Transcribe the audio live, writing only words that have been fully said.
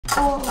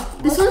Oh,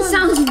 this one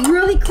sounds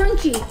really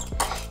crunchy.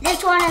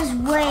 This one is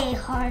way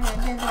harder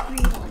than the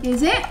green one.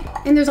 Is it?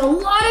 And there's a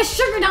lot of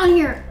sugar down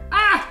here.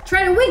 Ah,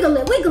 try to wiggle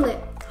it, wiggle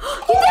it.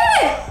 You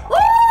did it! Woo!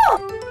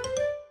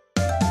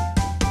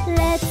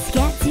 Let's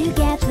get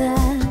together,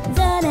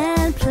 learn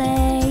and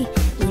play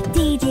with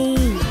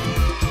DeeDee.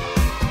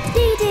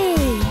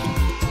 DeeDee.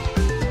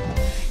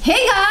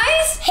 Hey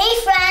guys!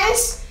 Hey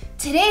friends!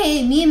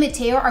 Today, me and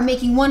Matteo are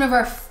making one of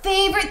our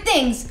favorite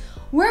things.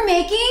 We're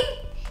making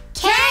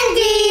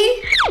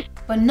candy!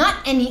 But not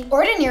any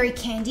ordinary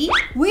candy.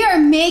 We are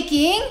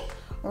making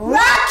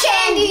rock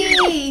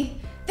candy!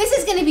 This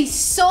is gonna be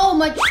so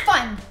much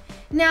fun.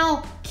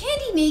 Now,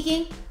 candy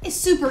making is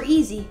super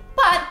easy,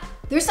 but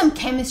there's some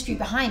chemistry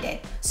behind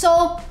it.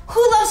 So,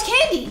 who loves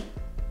candy?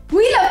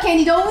 We love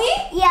candy, don't we?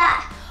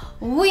 Yeah.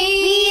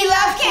 We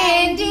love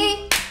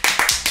candy.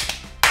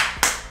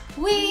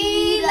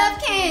 We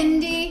love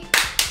candy.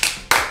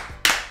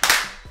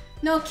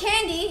 Now,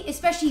 candy,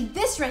 especially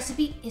this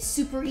recipe, is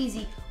super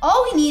easy.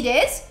 All we need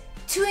is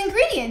 2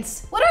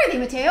 ingredients. What are they,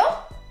 Matteo?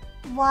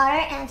 Water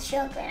and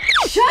sugar.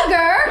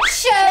 Sugar,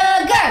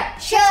 sugar,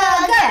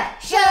 sugar,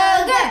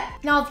 sugar.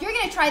 Now, if you're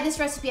gonna try this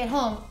recipe at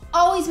home,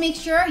 always make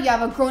sure you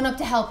have a grown-up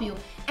to help you.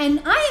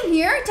 And I am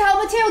here to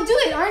help Matteo do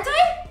it, aren't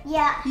I?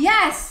 Yeah.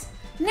 Yes.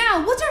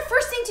 Now, what's our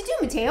first thing to do,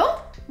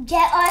 Matteo?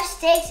 Get our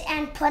sticks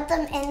and put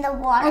them in the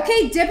water.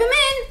 Okay, dip them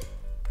in.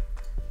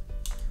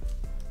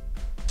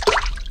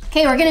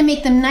 Okay, we're gonna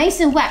make them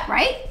nice and wet,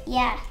 right?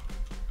 Yeah.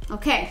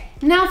 Okay,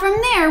 now from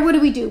there, what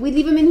do? We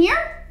leave them in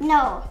here?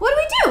 No. What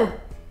do?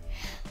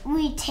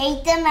 We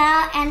take them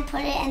out and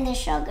put it in the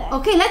sugar.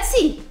 Okay, let's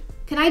see.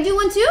 Can I do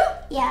one too?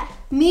 Yeah.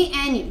 Me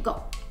and you,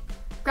 go.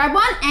 Grab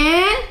one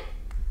and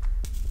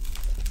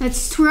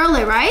let's swirl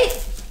it,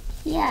 right?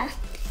 Yeah.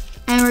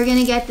 And we're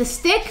gonna get the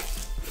stick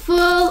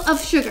full of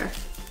sugar.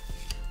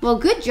 Well,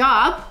 good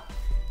job.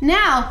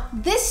 Now,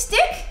 this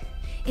stick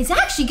is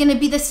actually gonna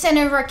be the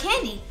center of our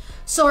candy.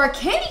 So our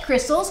candy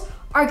crystals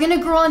are gonna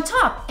grow on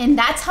top, and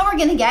that's how we're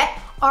gonna get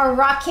our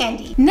rock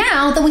candy.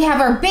 Now that we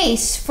have our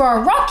base for our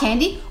rock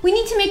candy, we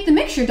need to make the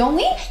mixture, don't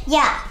we?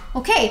 Yeah.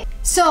 Okay,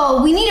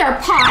 so we need our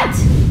pot,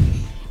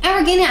 and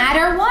we're gonna add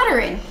our water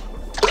in.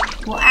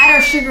 We'll add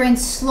our sugar in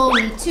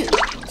slowly too.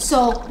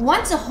 So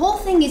once the whole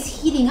thing is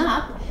heating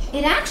up,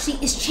 it actually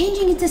is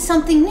changing into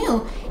something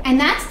new, and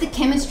that's the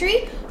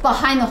chemistry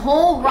behind the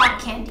whole rock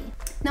candy.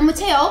 Now,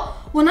 Matteo,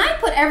 when I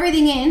put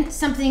everything in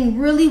something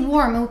really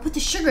warm and we put the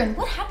sugar in,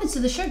 what happens to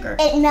the sugar?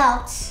 It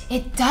melts.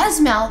 It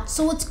does melt.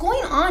 So what's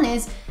going on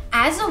is,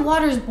 as the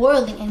water is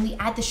boiling and we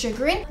add the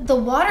sugar in, the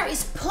water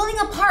is pulling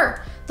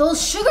apart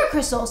those sugar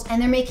crystals,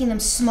 and they're making them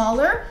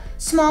smaller,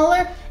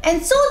 smaller,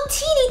 and so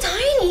teeny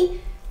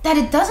tiny that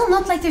it doesn't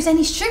look like there's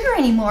any sugar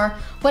anymore,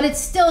 but it's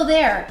still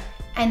there.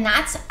 And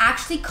that's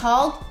actually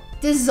called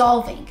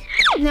dissolving.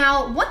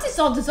 Now, once it's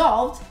all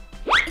dissolved,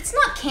 it's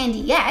not candy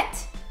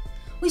yet.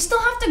 We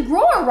still have to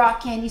grow our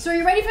rock candy. So are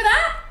you ready for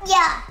that?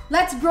 Yeah.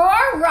 Let's grow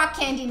our rock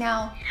candy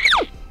now.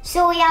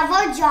 So we have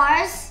our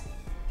jars.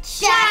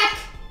 Check.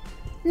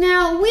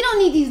 Now, we don't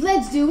need these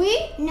lids, do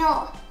we?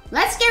 No.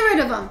 Let's get rid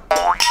of them.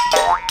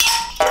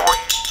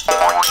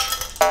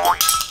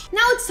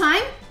 Now it's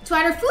time to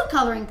add our food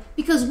coloring,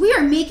 because we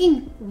are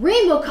making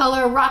rainbow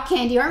color rock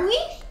candy, aren't we?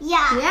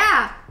 Yeah.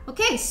 Yeah.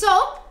 Okay,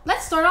 so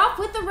let's start off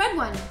with the red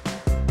one.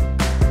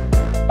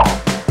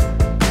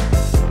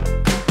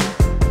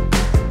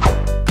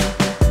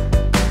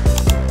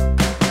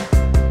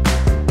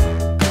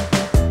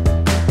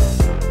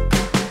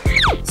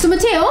 So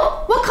Matteo,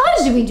 what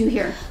colors do we do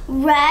here?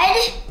 Red,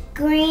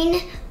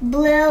 green,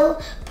 blue,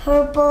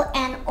 purple,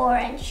 and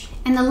orange.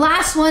 And the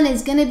last one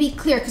is gonna be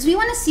clear, because we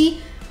wanna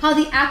see how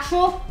the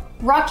actual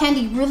rock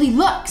candy really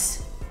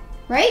looks,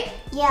 right?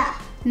 Yeah.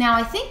 Now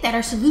I think that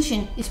our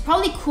solution is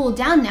probably cooled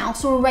down now,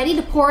 so we're ready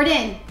to pour it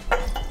in.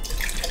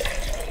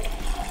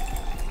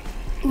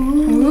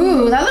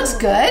 Ooh, that looks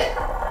good.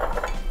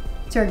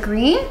 It's our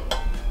green.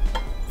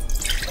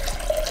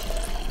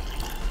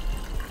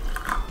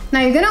 Now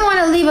you're gonna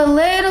wanna leave a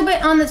little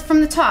bit on this from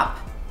the top.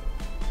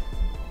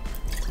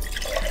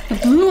 The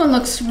blue one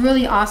looks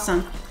really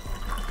awesome.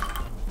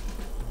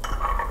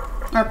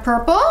 Our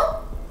purple.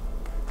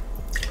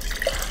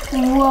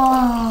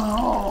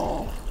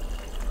 Whoa.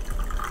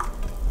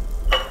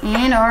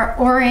 And our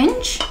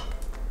orange.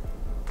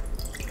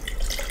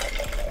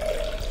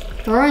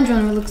 The orange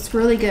one looks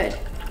really good.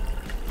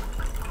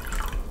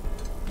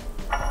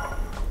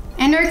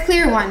 And our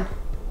clear one.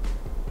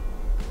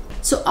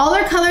 So all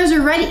our colors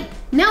are ready.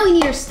 Now we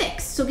need our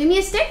sticks. So give me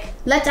a stick.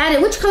 Let's add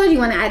it. Which color do you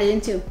want to add it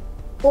into?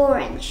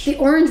 Orange. The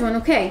orange one,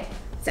 okay.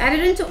 Let's add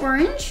it into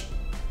orange.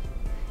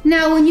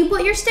 Now when you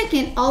put your stick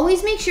in,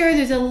 always make sure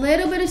there's a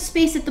little bit of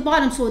space at the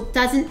bottom so it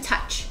doesn't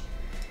touch.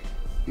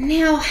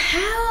 Now,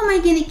 how am I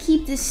gonna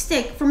keep this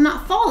stick from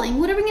not falling?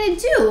 What are we gonna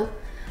do?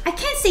 I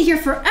can't stay here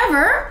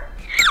forever.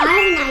 I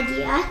have an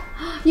idea.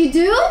 You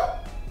do?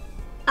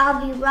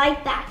 I'll be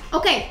right back.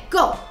 Okay,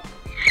 go.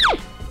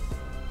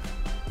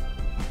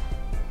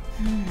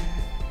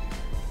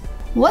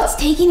 What's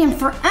taking him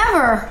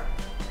forever?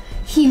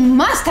 He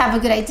must have a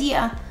good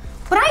idea.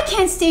 But I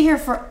can't stay here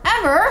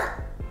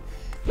forever.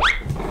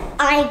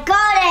 I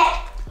got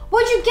it.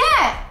 What'd you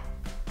get?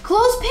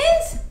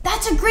 Clothespins?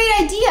 That's a great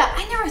idea.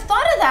 I never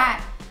thought of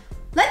that.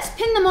 Let's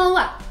pin them all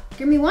up.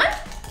 Give me one.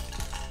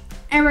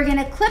 And we're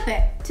gonna clip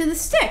it to the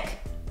stick.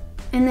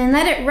 And then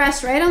let it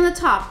rest right on the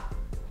top.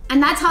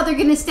 And that's how they're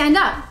gonna stand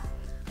up.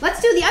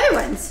 Let's do the other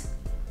ones.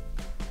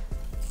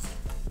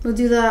 We'll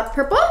do the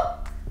purple.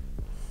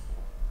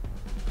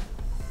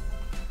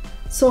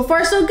 So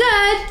far, so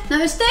good.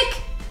 Another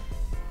stick.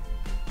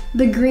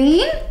 The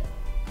green.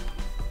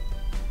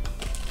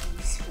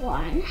 This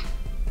one.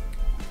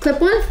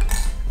 Clip one.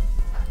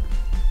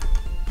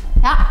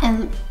 Yeah,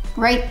 and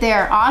right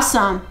there,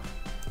 awesome.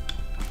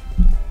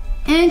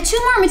 And two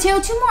more, Matteo,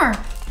 two more.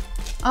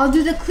 I'll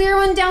do the clear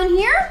one down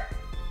here.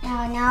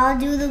 Now I'll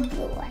do the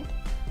blue one.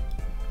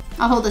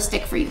 I'll hold the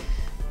stick for you.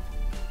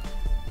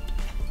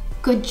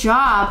 Good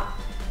job.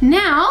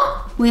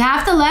 Now, we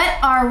have to let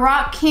our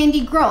rock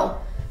candy grow.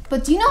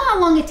 But do you know how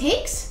long it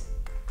takes?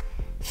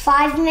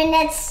 5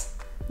 minutes.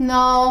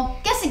 No,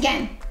 guess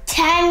again.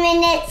 10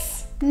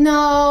 minutes.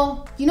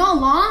 No, you know how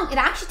long? It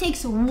actually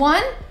takes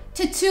 1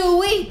 to 2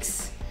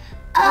 weeks.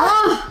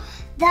 Oh,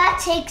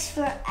 that takes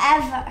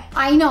forever.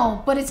 I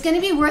know, but it's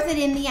gonna be worth it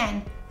in the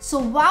end. So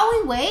while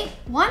we wait,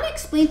 I want to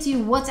explain to you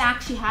what's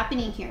actually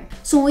happening here.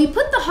 So when we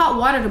put the hot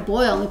water to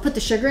boil and we put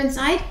the sugar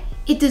inside,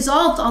 it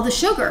dissolved all the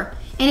sugar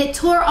and it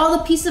tore all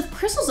the pieces of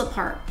crystals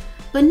apart.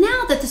 But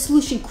now that the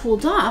solution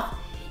cooled off,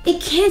 it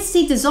can't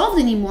stay dissolved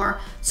anymore,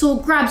 so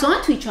it grabs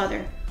onto each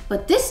other.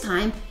 But this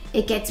time,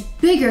 it gets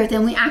bigger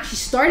than we actually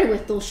started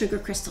with those sugar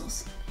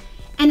crystals.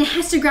 And it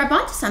has to grab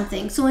onto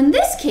something. So in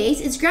this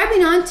case, it's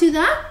grabbing onto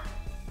the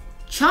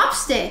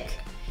chopstick.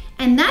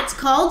 And that's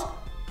called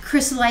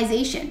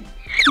crystallization.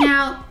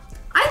 Now,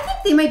 I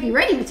think they might be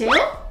ready, Matteo.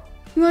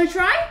 You wanna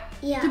try?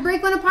 Yeah. To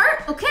break one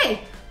apart?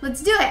 Okay,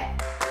 let's do it.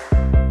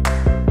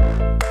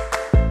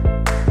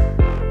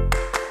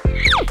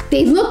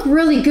 They look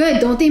really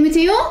good, don't they,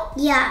 Matteo?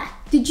 Yeah.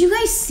 Did you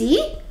guys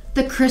see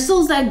the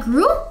crystals that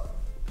grew?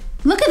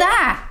 Look at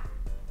that.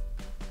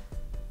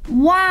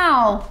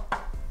 Wow.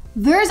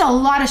 There's a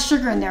lot of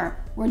sugar in there.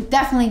 We're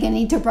definitely gonna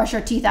need to brush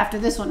our teeth after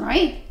this one,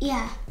 right?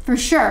 Yeah. For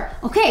sure.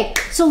 Okay,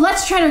 so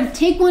let's try to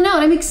take one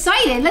out. I'm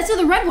excited. Let's do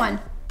the red one.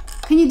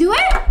 Can you do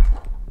it?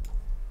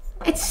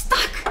 It's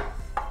stuck.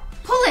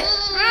 Pull it.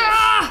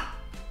 Ah!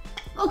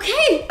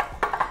 Okay.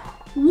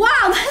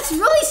 Wow, that's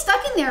really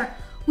stuck in there.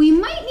 We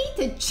might need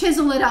to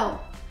chisel it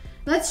out.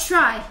 Let's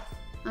try.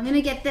 I'm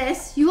gonna get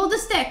this. You hold the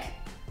stick.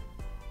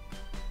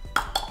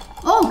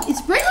 Oh,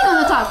 it's breaking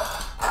on the top.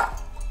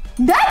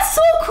 That's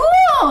so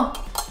cool.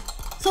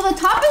 So the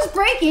top is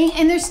breaking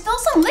and there's still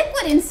some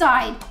liquid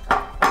inside.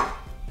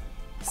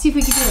 See if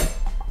we can do it.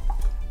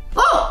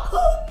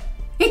 Oh,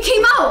 it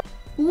came out.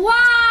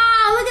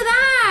 Wow, look at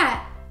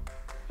that.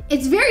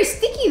 It's very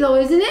sticky though,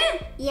 isn't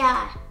it?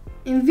 Yeah.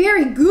 And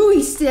very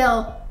gooey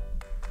still.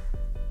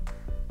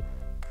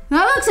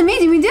 That looks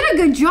amazing. We did a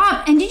good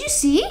job. And did you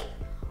see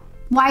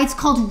why it's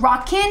called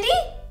rock candy?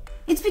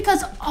 It's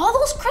because all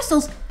those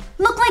crystals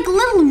look like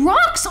little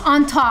rocks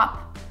on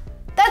top.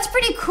 That's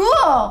pretty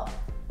cool.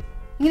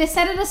 I'm gonna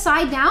set it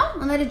aside now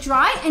and let it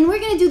dry, and we're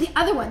gonna do the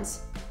other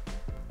ones.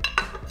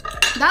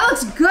 That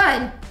looks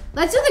good.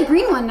 Let's do the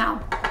green one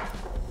now.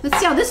 Let's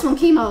see how this one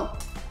came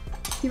out.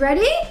 You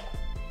ready?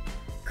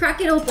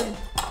 Crack it open.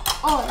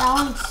 Oh, that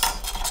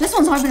one's... This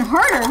one's even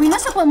harder. We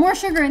must have put more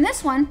sugar in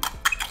this one.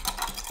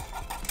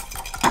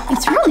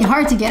 It's really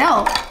hard to get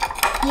out.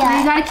 Yeah.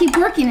 You gotta keep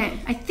working it.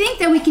 I think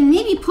that we can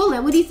maybe pull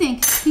it. What do you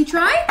think? Can you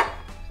try?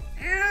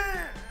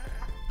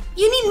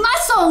 You need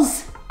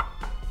muscles.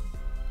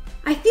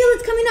 I feel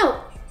it's coming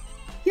out.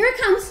 Here it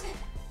comes.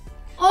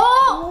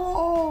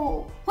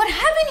 Oh, what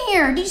happened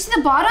here? Did you see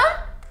the bottom?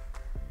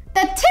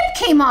 The tip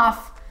came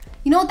off.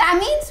 You know what that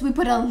means? We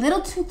put it a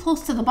little too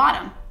close to the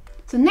bottom.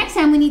 So next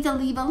time we need to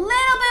leave a little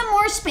bit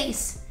more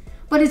space,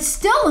 but it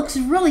still looks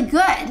really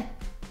good.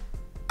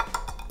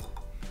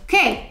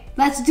 Okay,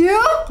 let's do,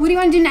 what do you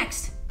want to do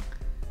next?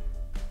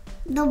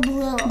 The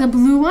blue. The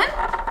blue one?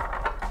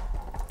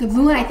 The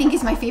blue one I think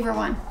is my favorite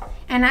one.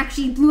 And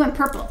actually blue and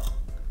purple.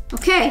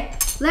 Okay,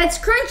 let's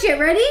crunch it,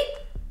 ready?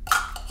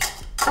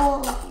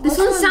 Oh, This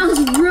one sounds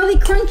really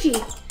crunchy.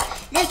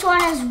 This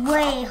one is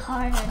way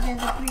harder than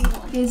the green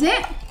one. Is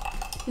it?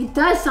 It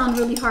does sound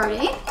really hard,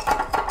 eh?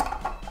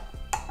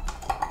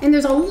 And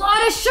there's a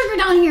lot of sugar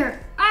down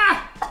here.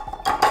 Ah!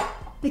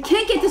 I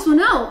can't get this one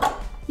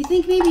out. You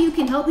think maybe you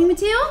can help me,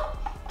 Matteo?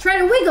 Try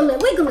to wiggle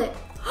it, wiggle it.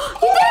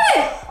 You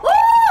did it!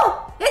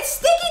 Oh! It's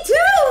sticky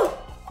too!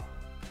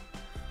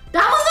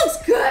 That one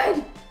looks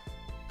good.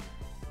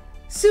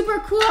 Super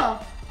cool.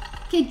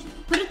 Okay,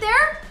 put it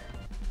there.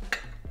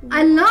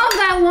 I love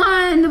that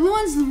one. The blue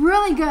one's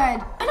really good.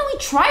 Why don't we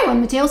try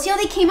one, Matteo? See how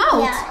they came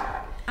out?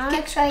 Yeah. I'm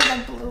gonna try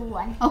the blue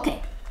one.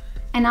 Okay.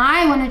 And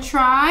I want to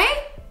try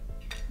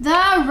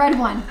the red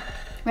one.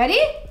 Ready?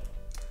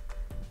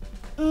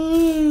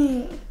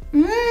 Mmm.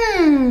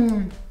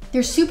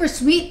 They're super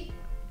sweet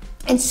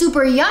and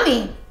super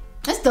yummy.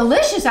 That's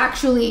delicious,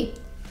 actually.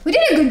 We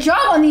did a good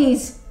job on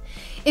these.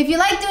 If you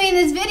like doing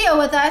this video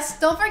with us,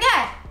 don't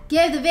forget,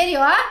 give the video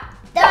a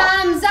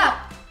thumbs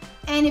up.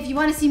 And if you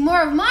want to see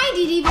more of my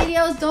DeeDee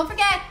videos, don't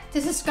forget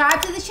to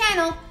subscribe to the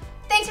channel.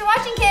 Thanks for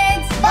watching,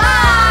 kids.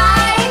 Bye!